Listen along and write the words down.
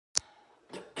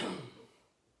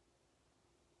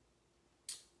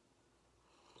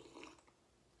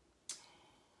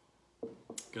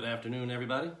Good afternoon,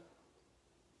 everybody.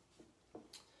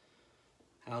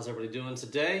 How's everybody doing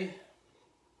today?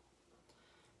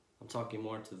 I'm talking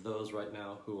more to those right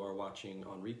now who are watching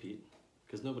on repeat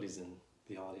because nobody's in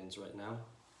the audience right now,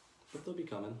 but they'll be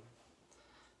coming.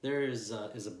 There is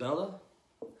Isabella.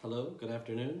 Hello, good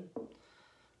afternoon.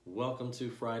 Welcome to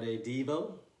Friday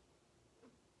DEVO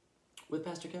with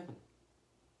Pastor Kevin.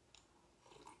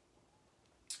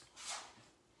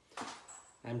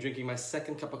 I'm drinking my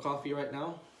second cup of coffee right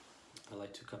now. I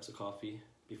like 2 cups of coffee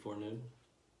before noon.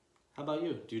 How about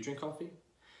you? Do you drink coffee?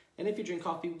 And if you drink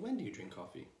coffee, when do you drink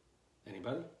coffee?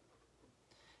 Anybody?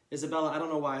 Isabella, I don't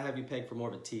know why I have you pegged for more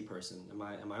of a tea person. Am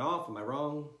I off? Am I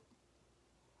wrong?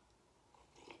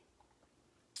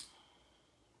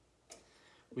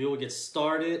 We will get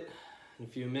started in a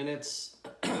few minutes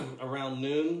around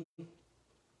noon,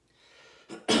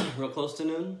 real close to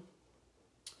noon.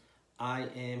 I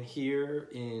am here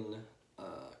in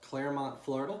Claremont,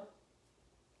 Florida.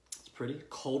 It's pretty.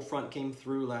 Cold front came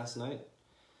through last night,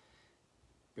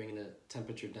 bringing the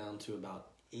temperature down to about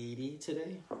 80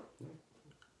 today.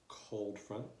 Cold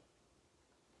front.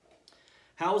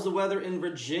 How's the weather in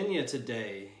Virginia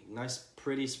today? Nice,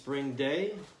 pretty spring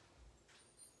day.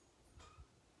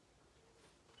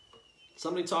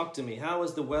 Somebody talk to me. How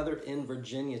is the weather in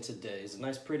Virginia today? Is it a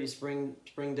nice, pretty spring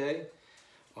day?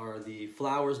 Are the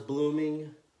flowers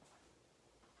blooming?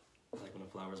 I like when the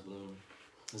flowers bloom.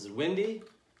 Is it windy?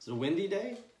 Is it a windy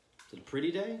day? Is it a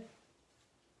pretty day?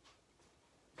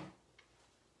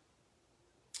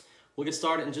 We'll get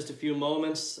started in just a few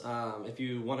moments. If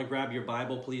you want to grab your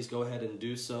Bible, please go ahead and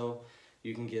do so.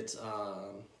 You can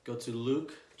go to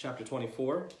Luke chapter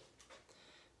 24.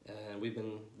 And we've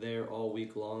been there all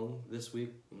week long this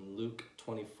week in Luke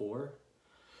 24.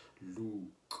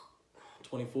 Luke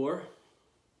 24.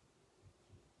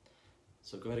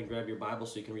 So go ahead and grab your Bible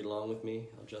so you can read along with me.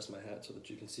 I'll adjust my hat so that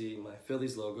you can see my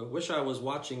Phillies logo. Wish I was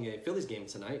watching a Phillies game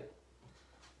tonight,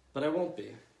 but I won't be.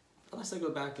 Unless I go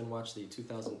back and watch the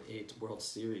 2008 World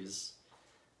Series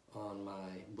on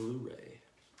my Blu-ray.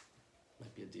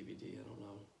 Might be a DVD, I don't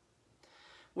know.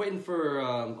 Waiting for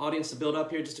audience to build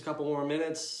up here, just a couple more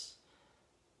minutes.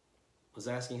 Was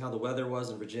asking how the weather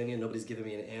was in Virginia. Nobody's giving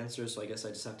me an answer, so I guess I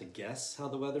just have to guess how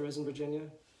the weather is in Virginia.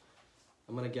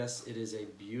 I'm gonna guess it is a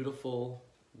beautiful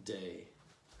day.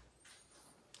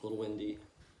 A little windy.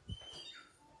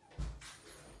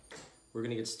 We're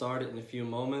gonna get started in a few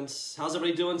moments. How's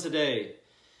everybody doing today?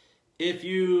 If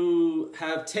you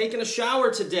have taken a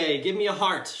shower today, give me a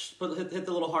heart. Hit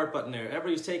the little heart button there.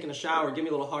 Everybody's taking a shower, give me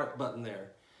a little heart button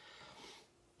there.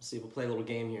 Let's see, we'll play a little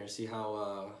game here, see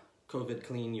how COVID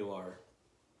clean you are.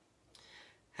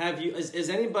 Is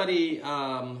anybody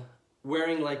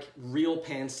wearing like real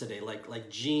pants today, like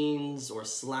jeans or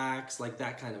slacks, like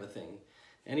that kind of a thing?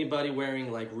 Anybody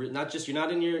wearing like you're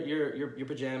not in your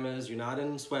pajamas, you're not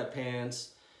in sweatpants.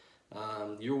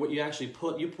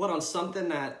 You put on something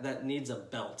that needs a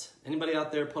belt. Anybody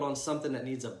out there put on something that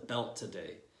needs a belt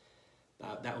today?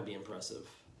 That would be impressive.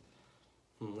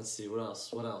 Let's see, what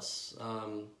else?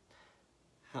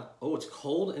 Oh, it's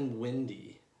cold and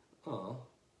windy. Oh.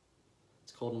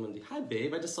 Cold and windy. Hi,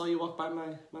 babe. I just saw you walk by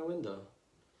my window.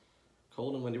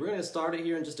 Cold and windy. We're going to start it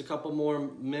here in just a couple more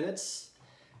minutes.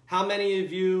 How many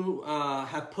of you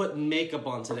have put makeup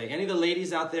on today? Any of the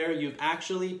ladies out there, you've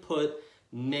actually put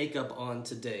makeup on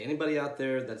today? Anybody out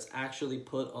there that's actually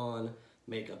put on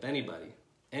makeup? Anybody?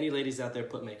 Any ladies out there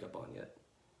put makeup on yet?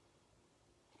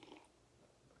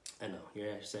 I know.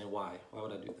 You're saying, why? Why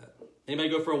would I do that? Anybody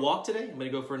go for a walk today?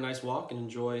 Anybody go for a nice walk and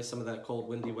enjoy some of that cold,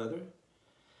 windy weather?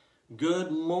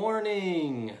 Good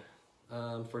morning.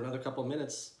 For another couple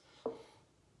minutes,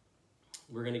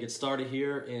 we're going to get started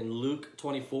here in Luke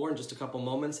 24 in just a couple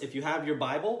moments. If you have your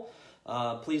Bible,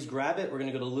 please grab it. We're going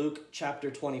to go to Luke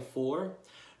chapter 24.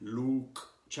 Luke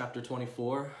chapter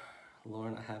 24.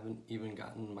 Lauren, I haven't even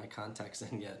gotten my contacts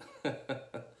in yet.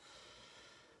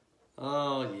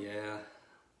 Oh, yeah.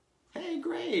 Hey,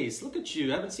 Grace, look at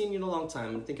you. I haven't seen you in a long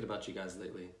time. I'm thinking about you guys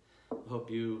lately. I hope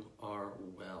you are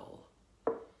well.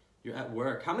 You're at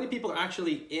work. How many people are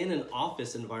actually in an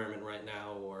office environment right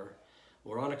now, or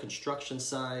on a construction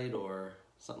site or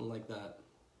something like that?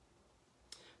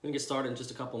 We're going to get started in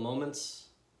just a couple moments.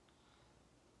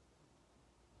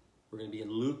 We're going to be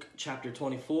in Luke chapter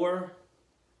 24.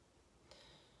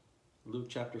 Luke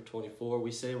chapter 24.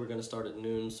 We say we're going to start at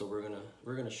noon, so we're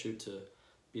going to shoot to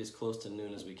be as close to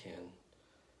noon as we can.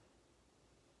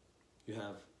 You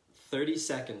have 30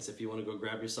 seconds if you want to go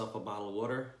grab yourself a bottle of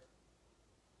water.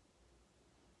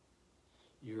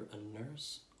 You're a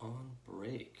nurse on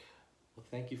break. Well,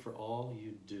 thank you for all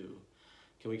you do.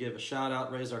 Can we give a shout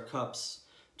out, raise our cups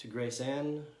to Grace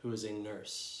Ann, who is a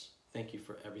nurse. Thank you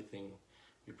for everything.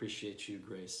 We appreciate you,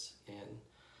 Grace Ann.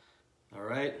 All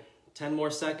right, 10 more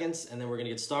seconds, and then we're going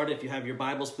to get started. If you have your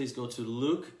Bibles, please go to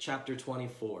Luke chapter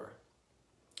 24.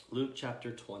 Luke chapter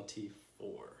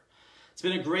 24. It's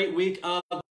been a great week of...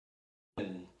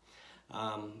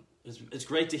 It's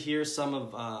great to hear some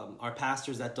of our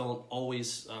pastors that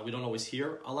we don't always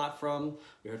hear a lot from.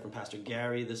 We heard from Pastor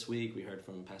Gary this week. We heard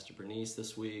from Pastor Bernice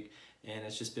this week. And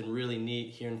it's just been really neat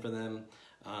hearing from them.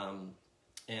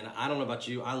 And I don't know about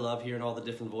you. I love hearing all the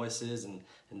different voices and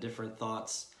different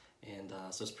thoughts. And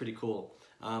so it's pretty cool.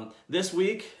 This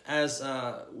week, as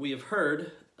we have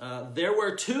heard, there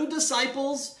were two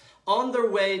disciples on their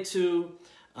way to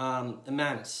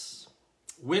Emmaus,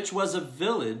 which was a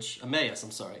village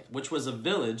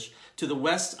to the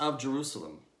west of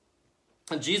Jerusalem.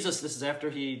 And Jesus, this is after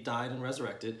he died and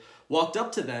resurrected, walked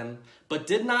up to them, but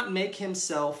did not make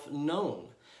himself known.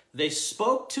 They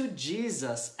spoke to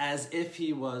Jesus as if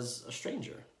he was a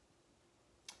stranger.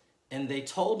 And they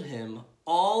told him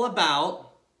all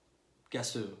about,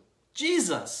 guess who?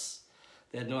 Jesus.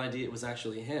 They had no idea it was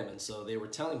actually him, and so they were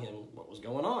telling him what was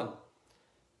going on.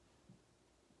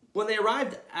 When they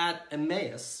arrived at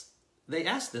Emmaus, they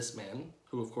asked this man,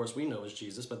 who of course we know is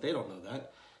Jesus, but they don't know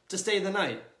that, to stay the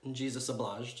night, and Jesus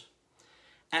obliged.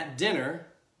 At dinner,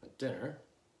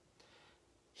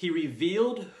 he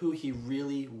revealed who he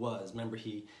really was. Remember,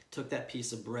 he took that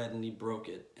piece of bread and he broke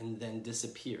it and then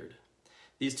disappeared.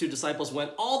 These two disciples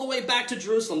went all the way back to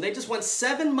Jerusalem. They just went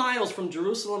 7 miles from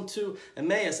Jerusalem to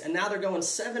Emmaus, and now they're going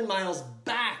 7 miles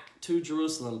back to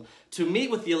Jerusalem to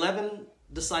meet with the 11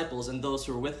 disciples and those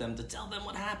who were with them to tell them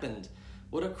what happened.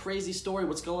 What a crazy story,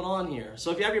 what's going on here.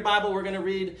 So if you have your Bible, we're going to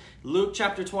read Luke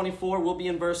chapter 24. We'll be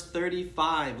in verse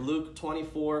 35. Luke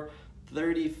 24,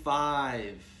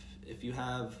 35. If you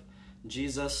have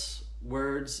Jesus'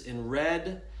 words in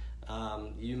red,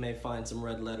 you may find some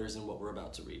red letters in what we're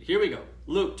about to read. Here we go.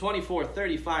 Luke 24,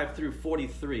 35 through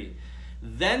 43.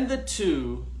 Then the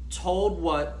two told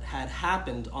what had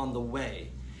happened on the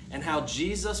way and how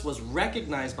Jesus was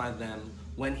recognized by them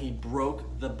when he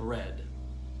broke the bread.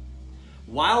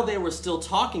 While they were still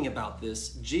talking about this,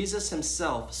 Jesus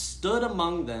himself stood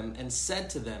among them and said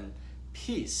to them,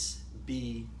 "Peace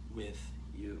be with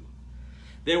you."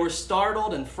 They were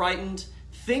startled and frightened,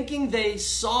 thinking they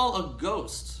saw a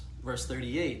ghost. Verse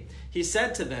 38, he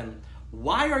said to them,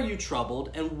 "Why are you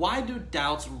troubled, and why do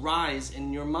doubts rise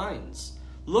in your minds?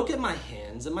 Look at my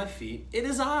hands and my feet. It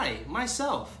is I,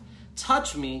 myself.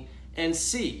 Touch me and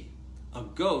see. A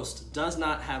ghost does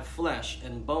not have flesh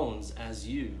and bones as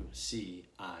you see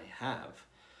I have."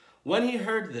 When he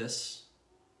heard this,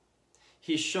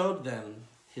 he showed them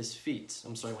his feet.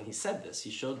 When he said this,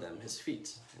 he showed them his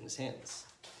feet and his hands.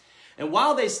 And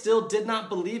while they still did not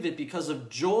believe it because of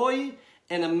joy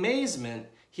and amazement,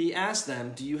 he asked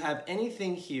them, "Do you have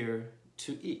anything here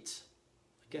to eat?"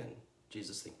 Again,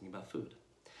 Jesus thinking about food.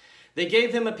 They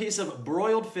gave him a piece of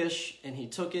broiled fish, and he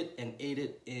took it and ate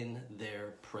it in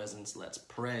their presence. Let's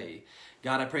pray.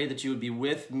 God, I pray that you would be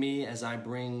with me as I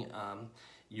bring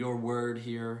your word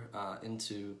here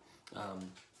into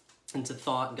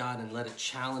thought, God, and let it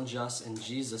challenge us in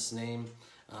Jesus' name.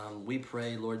 We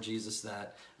pray, Lord Jesus,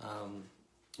 that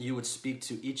you would speak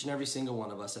to each and every single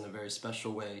one of us in a very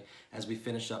special way as we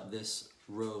finish up this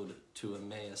road to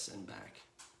Emmaus and back.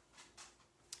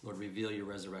 Lord, reveal your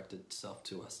resurrected self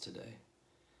to us today.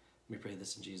 We pray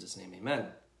this in Jesus' name,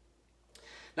 amen.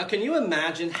 Now, can you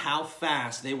imagine how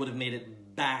fast they would have made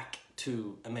it back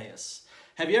to Emmaus?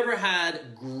 Have you ever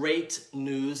had great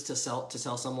news to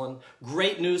tell someone?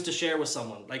 Great news to share with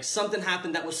someone? Like something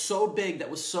happened that was so big, that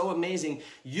was so amazing,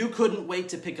 you couldn't wait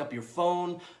to pick up your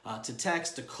phone, to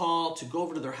text, to call, to go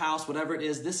over to their house, whatever it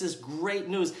is. This is great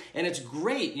news. And it's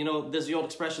great. You know, there's the old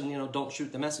expression, don't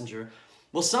shoot the messenger.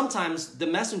 Well, sometimes the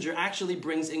messenger actually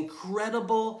brings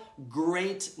incredible,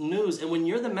 great news. And when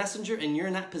you're the messenger and you're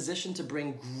in that position to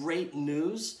bring great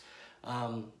news,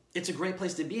 it's a great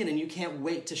place to be in, and you can't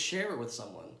wait to share it with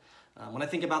someone. When I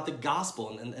think about the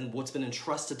gospel and what's been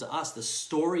entrusted to us, the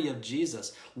story of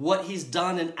Jesus, what he's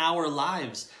done in our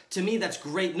lives, to me, that's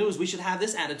great news. We should have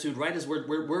this attitude, right, as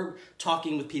we're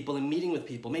talking with people and meeting with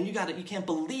people. Man, you can't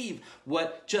believe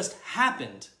what just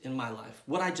happened in my life,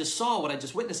 what I just saw, what I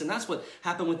just witnessed. And that's what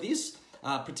happened with these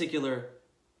particular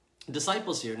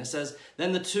disciples here. And it says,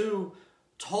 then the two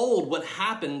told what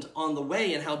happened on the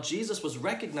way and how Jesus was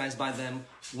recognized by them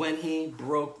when he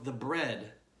broke the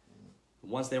bread.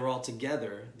 Once they were all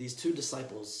together, these two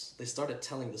disciples, they started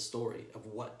telling the story of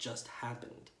what just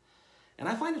happened. And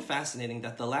I find it fascinating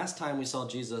that the last time we saw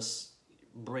Jesus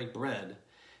break bread,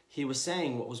 he was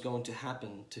saying what was going to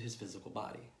happen to his physical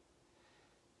body.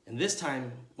 And this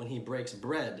time, when he breaks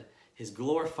bread, his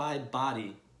glorified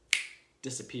body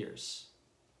disappears.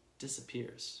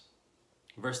 Disappears.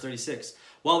 Verse 36,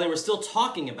 while they were still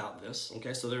talking about this,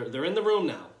 okay, so they're in the room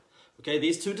now. Okay,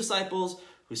 these two disciples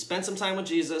who spent some time with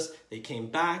Jesus, they came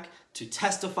back to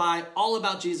testify all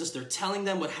about Jesus. They're telling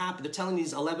them what happened. They're telling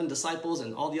these 11 disciples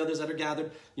and all the others that are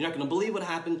gathered, you're not going to believe what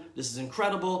happened. This is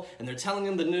incredible. And they're telling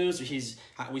them the news.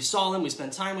 We saw him. We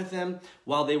spent time with him.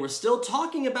 While they were still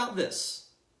talking about this,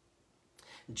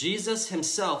 Jesus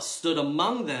himself stood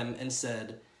among them and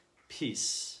said,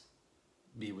 peace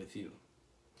be with you.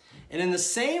 And in the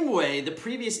same way, the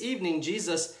previous evening,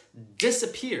 Jesus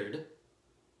disappeared.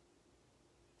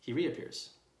 He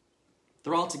reappears.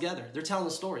 They're all together. They're telling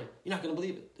the story. You're not going to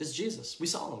believe it. It's Jesus. We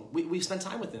saw him. We spent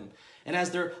time with him. And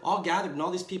as they're all gathered and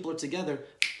all these people are together,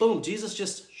 boom, Jesus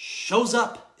just shows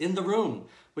up in the room,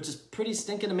 which is pretty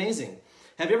stinking amazing.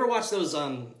 Have you ever watched those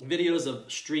videos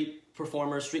of street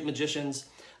performers, street magicians,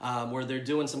 where they're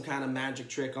doing some kind of magic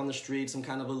trick on the street, some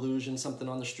kind of illusion, something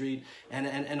on the street,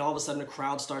 and all of a sudden a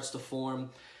crowd starts to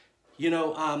form? You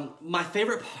know, my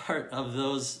favorite part of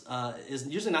those is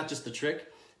usually not just the trick.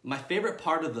 My favorite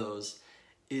part of those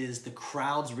is the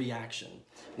crowd's reaction.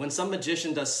 When some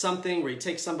magician does something where he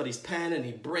takes somebody's pen and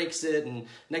he breaks it, and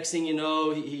next thing you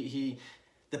know,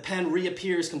 the pen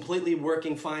reappears completely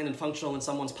working fine and functional in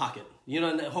someone's pocket. You know,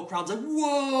 and the whole crowd's like,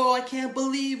 whoa, I can't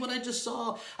believe what I just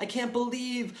saw. I can't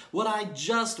believe what I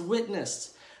just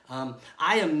witnessed.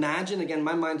 I imagine, again,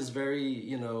 my mind is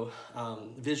very,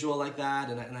 visual like that,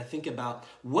 and I think about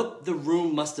what the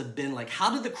room must have been like. How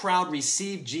did the crowd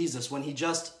receive Jesus when he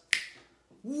just,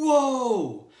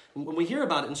 whoa! When we hear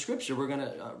about it in Scripture, we're going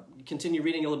to continue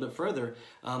reading a little bit further,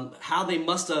 how they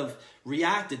must have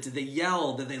reacted. Did they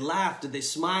yell? Did they laugh? Did they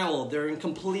smile? They're in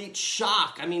complete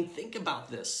shock. I mean, think about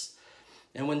this.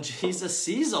 And when Jesus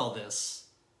sees all this,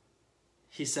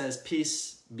 he says,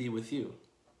 peace be with you.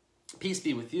 Peace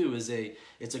be with you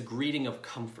it's a greeting of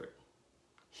comfort.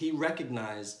 He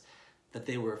recognized that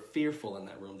they were fearful in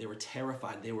that room. They were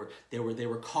terrified. They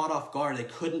were caught off guard. They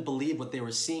couldn't believe what they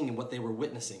were seeing and what they were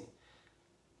witnessing.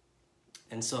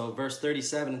 And so verse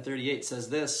 37 and 38 says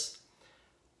this,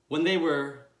 they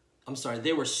were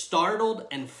startled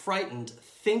and frightened,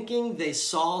 thinking they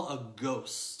saw a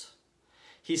ghost.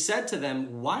 He said to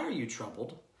them, why are you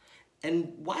troubled?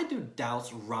 And why do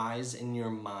doubts rise in your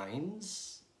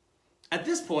minds? At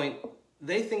this point,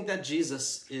 they think that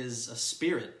Jesus is a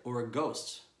spirit or a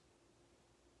ghost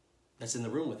that's in the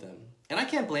room with them. And I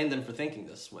can't blame them for thinking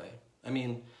this way. I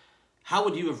mean, how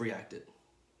would you have reacted?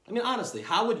 I mean, honestly,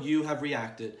 how would you have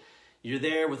reacted? You're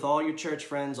there with all your church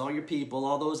friends, all your people,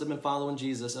 all those that have been following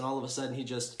Jesus, and all of a sudden he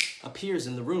just appears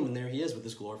in the room, and there he is with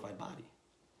his glorified body.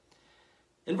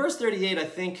 In verse 38, I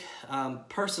think,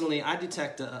 personally, I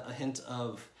detect a hint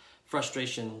of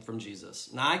frustration from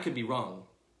Jesus. Now, I could be wrong,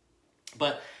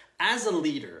 but as a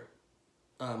leader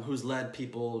who's led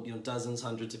people, dozens,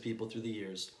 hundreds of people through the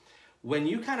years, when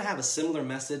you kind of have a similar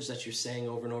message that you're saying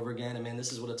over and over again, and man,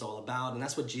 this is what it's all about, and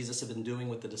that's what Jesus had been doing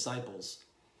with the disciples,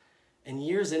 and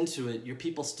years into it, your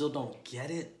people still don't get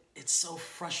it, it's so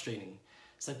frustrating.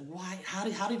 It's like, why? How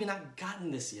have you not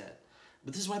gotten this yet?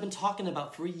 But this is what I've been talking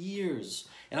about for years.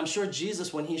 And I'm sure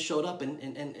Jesus, when he showed up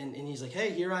and he's like,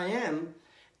 hey, here I am.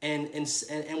 And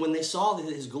when they saw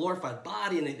his glorified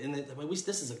body and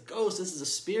this is a ghost, this is a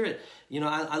spirit.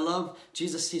 I love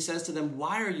Jesus. He says to them,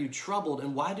 why are you troubled?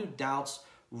 And why do doubts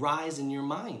rise in your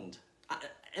mind?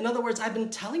 In other words, I've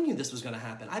been telling you this was going to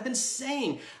happen. I've been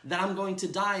saying that I'm going to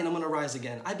die and I'm going to rise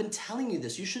again. I've been telling you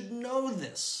this. You should know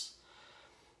this.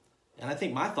 And I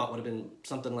think my thought would have been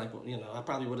something like, I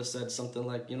probably would have said something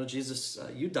like, Jesus,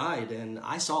 you died and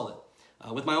I saw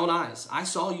it with my own eyes. I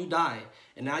saw you die.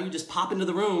 And now you just pop into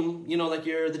the room, like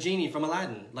you're the genie from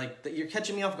Aladdin. Like you're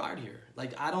catching me off guard here.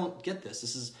 Like, I don't get this.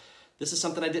 This is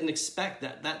something I didn't expect.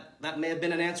 That may have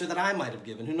been an answer that I might have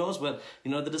given. Who knows what,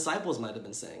 the disciples might have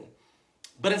been saying.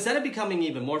 But instead of becoming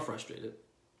even more frustrated,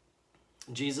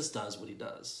 Jesus does what he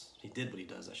does. He did what he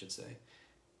does, I should say.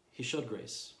 He showed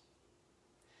grace.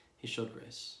 He showed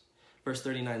grace. Verse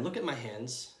 39, look at my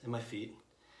hands and my feet.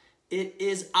 It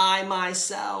is I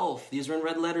myself. These are in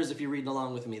red letters if you're reading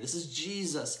along with me. This is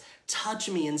Jesus. Touch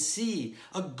me and see.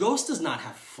 A ghost does not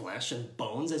have flesh and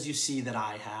bones as you see that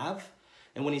I have.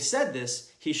 And when he said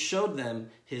this, he showed them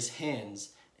his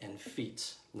hands and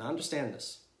feet. Now understand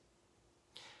this.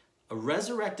 A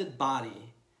resurrected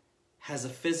body has a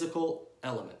physical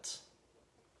element.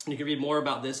 And you can read more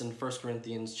about this in 1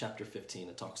 Corinthians chapter 15.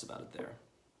 It talks about it there.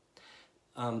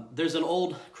 There's an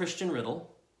old Christian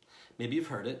riddle. Maybe you've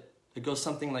heard it. It goes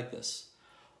something like this.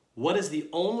 What is the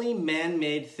only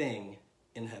man-made thing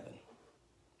in heaven?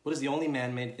 What is the only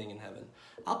man-made thing in heaven?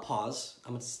 I'll pause.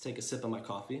 I'm going to take a sip of my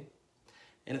coffee.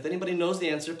 And if anybody knows the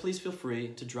answer, please feel free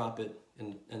to drop it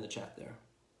in the chat there.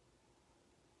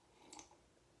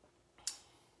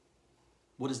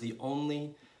 What is the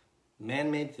only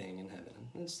man-made thing in heaven?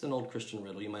 It's an old Christian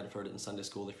riddle. You might have heard it in Sunday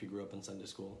school if you grew up in Sunday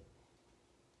school.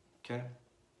 Okay?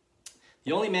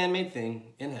 The only man-made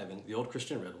thing in heaven, the old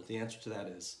Christian riddle, the answer to that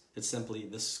is, it's simply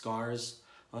the scars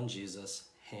on Jesus'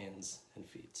 hands and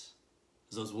feet.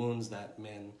 Those wounds that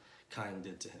mankind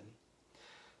did to him.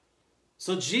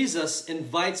 So Jesus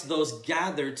invites those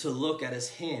gathered to look at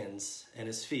his hands and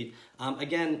his feet.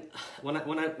 Again, when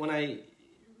I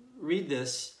read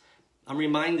this, I'm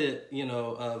reminded,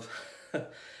 of,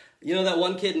 that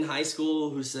one kid in high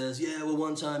school who says, yeah, well,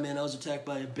 one time, man, I was attacked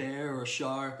by a bear or a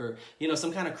shark or,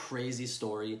 some kind of crazy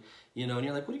story, and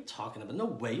you're like, what are you talking about? No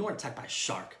way, you weren't attacked by a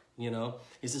shark.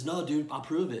 He says, no, dude, I'll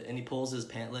prove it. And he pulls his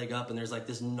pant leg up and there's like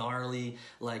this gnarly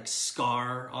like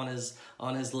scar on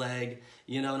his leg,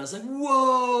 and I was like,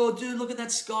 whoa, dude, look at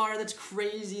that scar. That's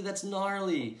crazy. That's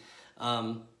gnarly.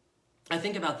 I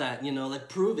think about that, like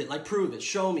prove it.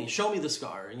 Show me the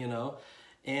scar,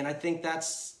 and I think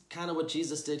that's kind of what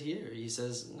Jesus did here. He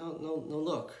says, no,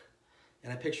 look.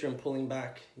 And I picture him pulling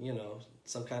back,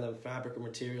 some kind of fabric or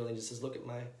material and he just says, look at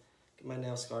my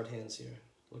nail scarred hands here.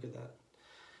 Look at that.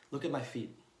 Look at my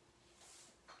feet.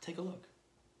 Take a look.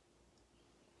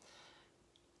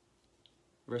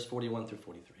 Verse 41 through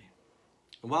 43.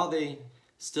 And while they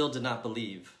still did not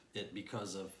believe it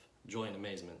because of joy and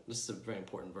amazement. This is a very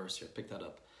important verse here. Pick that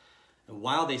up. And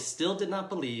while they still did not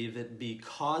believe it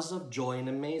because of joy and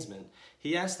amazement,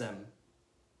 he asked them,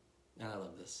 and I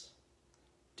love this,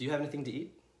 do you have anything to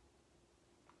eat?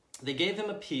 They gave him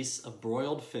a piece of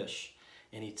broiled fish,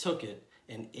 and he took it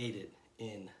and ate it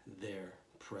in their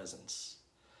presence.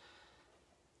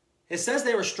 It says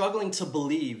they were struggling to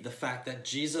believe the fact that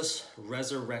Jesus'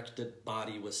 resurrected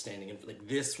body was standing in. Like,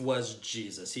 this was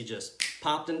Jesus. He just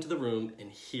popped into the room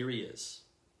and here he is.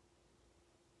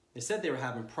 They said they were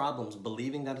having problems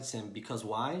believing that it's him because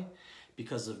why?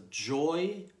 Because of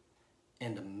joy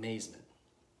and amazement.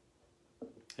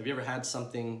 Have you ever had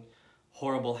something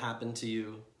horrible happen to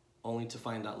you only to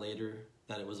find out later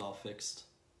that it was all fixed?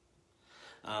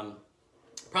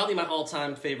 Probably my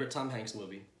all-time favorite Tom Hanks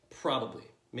movie. Probably.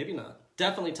 Maybe not.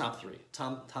 Definitely top 3.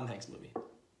 Tom Hanks movie.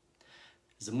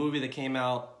 It's a movie that came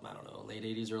out, I don't know, late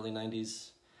 80s, early 90s,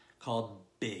 called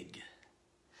Big.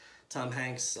 Tom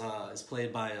Hanks is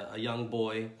played by a young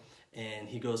boy, and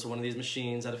he goes to one of these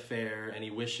machines at a fair, and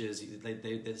he wishes.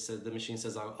 They said, the machine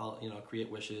says, I'll create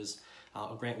wishes,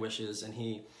 I'll grant wishes, and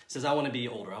he says, I want to be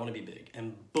older, I want to be big.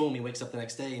 And boom, he wakes up the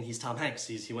next day, and he's Tom Hanks.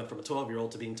 He went from a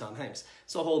 12-year-old to being Tom Hanks.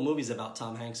 So the whole movie's about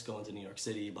Tom Hanks going to New York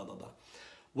City, blah, blah, blah.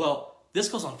 Well, this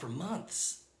goes on for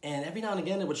months, and every now and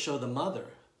again, it would show the mother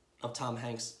of Tom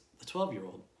Hanks, the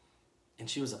 12-year-old. And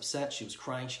she was upset, she was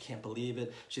crying, she can't believe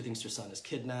it. She thinks her son is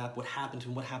kidnapped. What happened to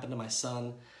him? What happened to my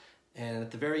son? And at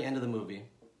the very end of the movie,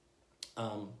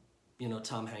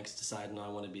 Tom Hanks decided, no, I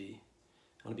want to be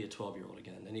a 12-year-old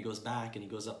again. And he goes back and he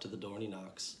goes up to the door and he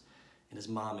knocks. And his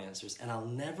mom answers. And I'll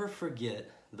never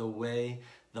forget the way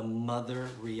the mother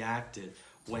reacted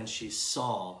when she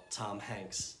saw Tom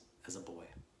Hanks as a boy.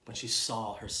 When she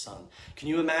saw her son. Can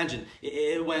you imagine?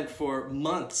 It went for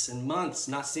months and months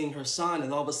not seeing her son,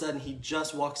 and all of a sudden he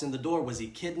just walks in the door. Was he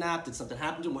kidnapped? Did something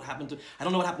happen to him? What happened to him? I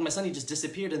don't know what happened to my son. He just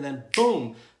disappeared, and then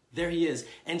boom, there he is.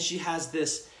 And she has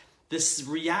this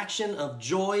reaction of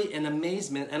joy and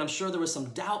amazement, and I'm sure there was some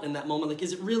doubt in that moment. Like,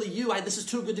 is it really you? This is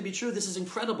too good to be true. This is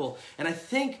incredible. And I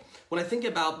think, when I think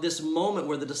about this moment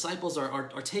where the disciples are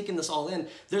taking this all in,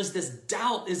 there's this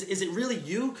doubt. Is it really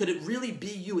you? Could it really be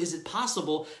you? Is it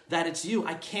possible that it's you?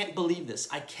 I can't believe this.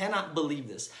 I cannot believe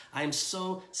this. I am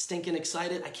so stinking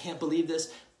excited. I can't believe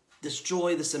this. This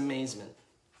joy, this amazement.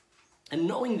 And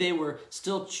knowing they were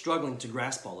still struggling to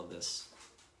grasp all of this,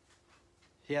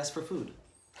 he asked for food.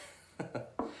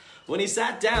 When he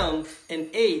sat down and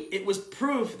ate, it was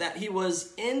proof that he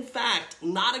was, in fact,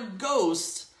 not a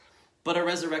ghost, but a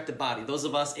resurrected body. Those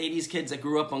of us 80s kids that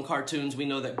grew up on cartoons, we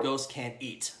know that ghosts can't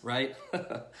eat, right?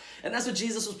 And that's what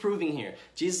Jesus was proving here.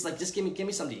 Jesus was like, just give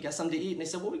me something to eat. Got something to eat? And they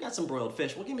said, well, we got some broiled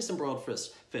fish. Well, give me some broiled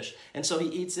fish. And so he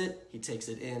eats it, he takes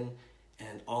it in,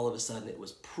 and all of a sudden it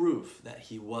was proof that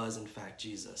he was, in fact,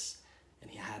 Jesus, and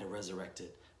he had a resurrected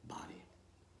body.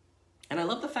 And I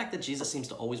love the fact that Jesus seems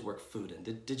to always work food in.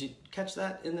 Did you catch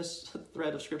that in this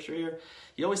thread of scripture here?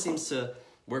 He always seems to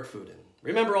work food in.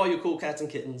 Remember, all you cool cats and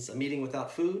kittens, a meeting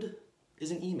without food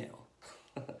is an email.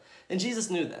 And Jesus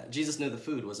knew that. Jesus knew the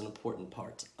food was an important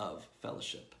part of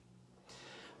fellowship.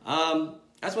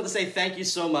 I just want to say thank you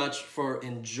so much for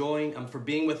for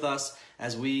being with us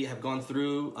as we have gone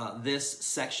through this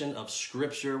section of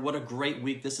Scripture. What a great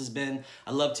week this has been.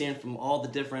 I loved hearing from all the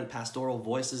different pastoral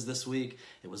voices this week.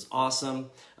 It was awesome.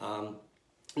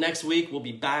 Next week, we'll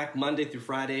be back Monday through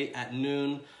Friday at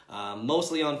noon,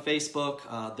 mostly on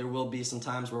Facebook. There will be some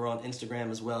times where we're on Instagram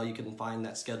as well. You can find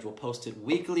that schedule posted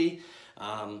weekly.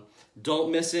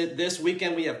 Don't miss it. This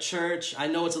weekend we have church. I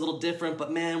know it's a little different, but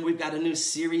man, we've got a new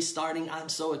series starting. I'm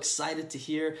so excited to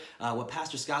hear what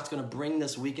Pastor Scott's going to bring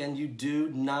this weekend. You do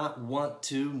not want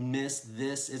to miss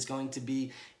this. It's going to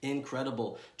be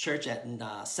incredible. Church at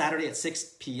Saturday at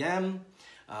 6 p.m.,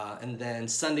 and then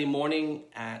Sunday morning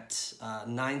at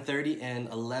 9:30 and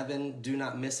 11. Do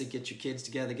not miss it. Get your kids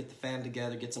together, get the fam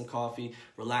together, get some coffee,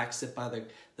 relax, sit by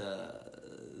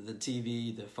the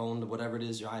TV, the phone, whatever it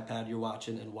is, your iPad you're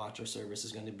watching, and watch our service.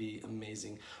 Is going to be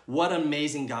amazing. What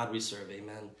amazing God we serve,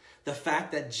 amen. The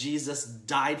fact that Jesus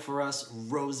died for us,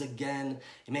 rose again,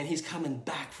 amen, he's coming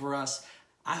back for us.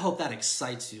 I hope that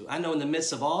excites you. I know in the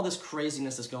midst of all this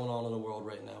craziness that's going on in the world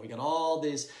right now, we got all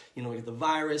these, we got the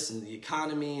virus and the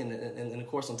economy, and of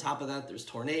course on top of that, there's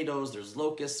tornadoes, there's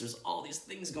locusts, there's all these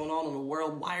things going on in the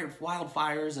world,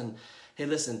 wildfires, and hey,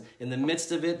 listen, in the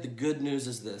midst of it, the good news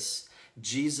is this.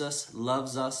 Jesus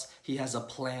loves us. He has a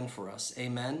plan for us.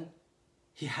 Amen?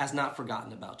 He has not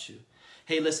forgotten about you.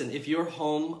 Hey, listen, if you're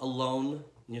home alone,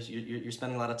 you're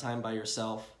spending a lot of time by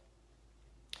yourself,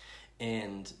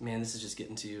 and man, this is just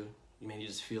getting to you. Man, you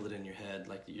just feel it in your head,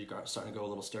 like you're starting to go a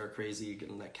little stir crazy,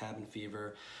 getting that cabin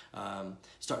fever,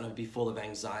 starting to be full of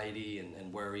anxiety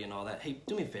and worry and all that. Hey,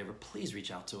 do me a favor, please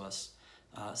reach out to us.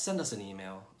 Send us an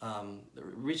email.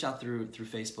 Reach out through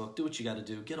Facebook. Do what you got to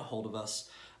do. Get a hold of us.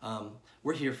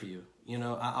 We're here for you.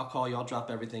 I'll call you. I'll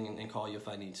drop everything and call you if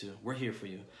I need to. We're here for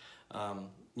you.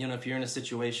 If you're in a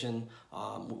situation,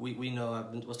 we know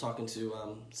I was talking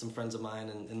to some friends of mine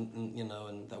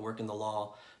and that work in the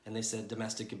law, and they said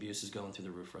domestic abuse is going through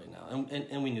the roof right now,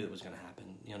 and we knew it was going to happen.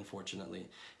 Unfortunately,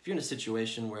 if you're in a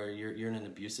situation where you're in an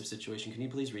abusive situation, can you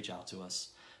please reach out to us?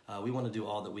 We want to do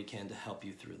all that we can to help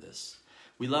you through this.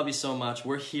 We love you so much.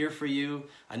 We're here for you.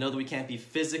 I know that we can't be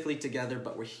physically together,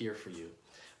 but we're here for you.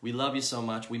 We love you so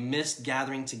much. We missed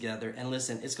gathering together. And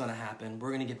listen, it's going to happen. We're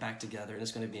going to get back together, and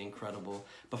it's going to be incredible.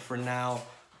 But for now,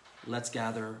 let's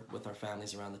gather with our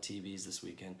families around the TVs this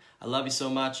weekend. I love you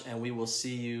so much, and we will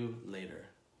see you later.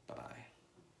 Bye-bye.